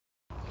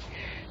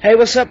Hey,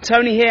 what's up?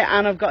 Tony here,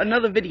 and I've got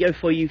another video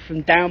for you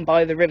from down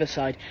by the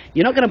riverside.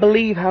 You're not going to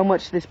believe how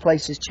much this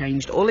place has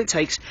changed. All it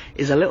takes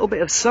is a little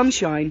bit of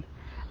sunshine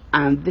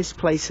and this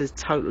place has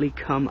totally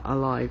come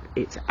alive.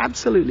 It's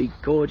absolutely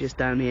gorgeous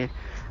down here,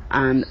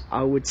 and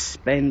I would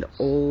spend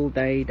all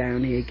day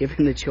down here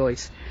given the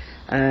choice.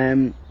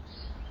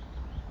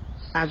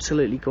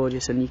 Absolutely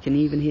gorgeous, and you can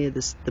even hear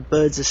the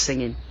birds are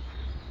singing.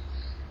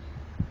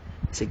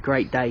 It's a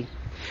great day.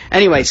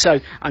 Anyway, so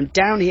I'm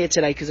down here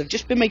today because I've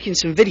just been making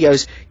some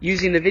videos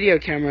using the video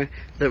camera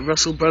that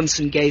Russell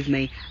Brunson gave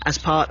me as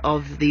part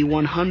of the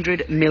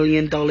 $100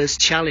 million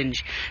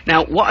challenge.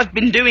 Now, what I've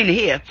been doing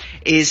here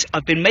is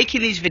I've been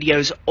making these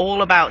videos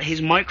all about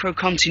his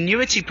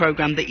microcontinuity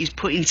program that he's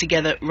putting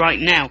together right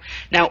now.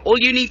 Now, all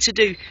you need to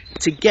do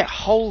to get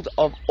hold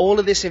of all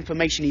of this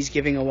information he's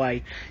giving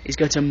away is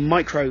go to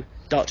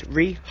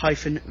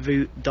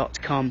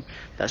micro.re-voo.com.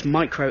 That's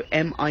micro,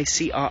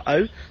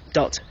 M-I-C-R-O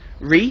that's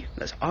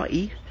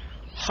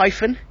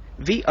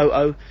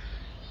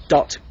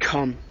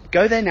re-voo.com.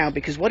 Go there now,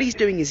 because what he's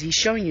doing is he's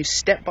showing you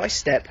step by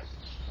step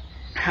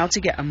how to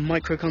get a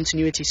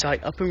microcontinuity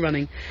site up and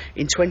running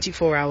in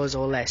 24 hours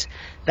or less.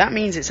 That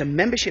means it's a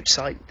membership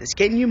site that's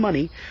getting you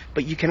money,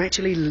 but you can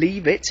actually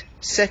leave it,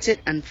 set it,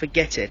 and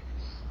forget it.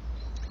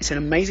 It's an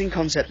amazing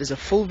concept. There's a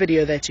full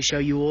video there to show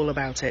you all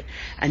about it.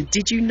 And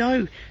did you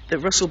know that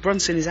Russell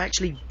Brunson is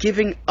actually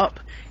giving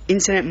up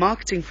internet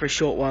marketing for a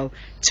short while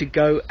to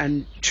go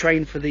and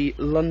train for the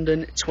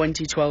London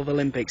 2012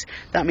 Olympics?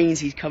 That means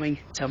he's coming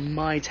to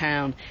my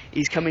town.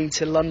 He's coming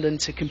to London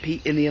to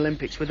compete in the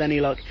Olympics with any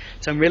luck.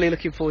 So I'm really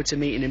looking forward to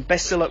meeting him.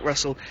 Best of luck,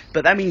 Russell.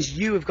 But that means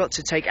you have got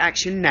to take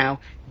action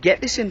now.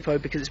 Get this info,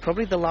 because it's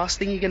probably the last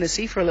thing you're going to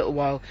see for a little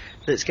while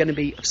that's going to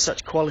be of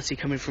such quality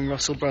coming from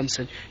Russell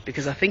Brunson,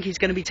 because I think he's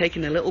going to be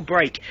taking a little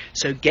break.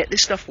 So get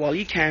this stuff while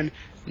you can,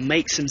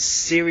 make some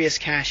serious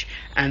cash,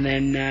 and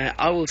then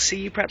I will see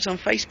you perhaps on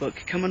Facebook.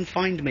 Come and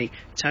find me,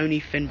 Tony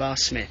Finbar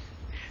Smith.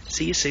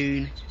 See you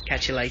soon.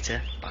 Catch you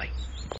later. Bye.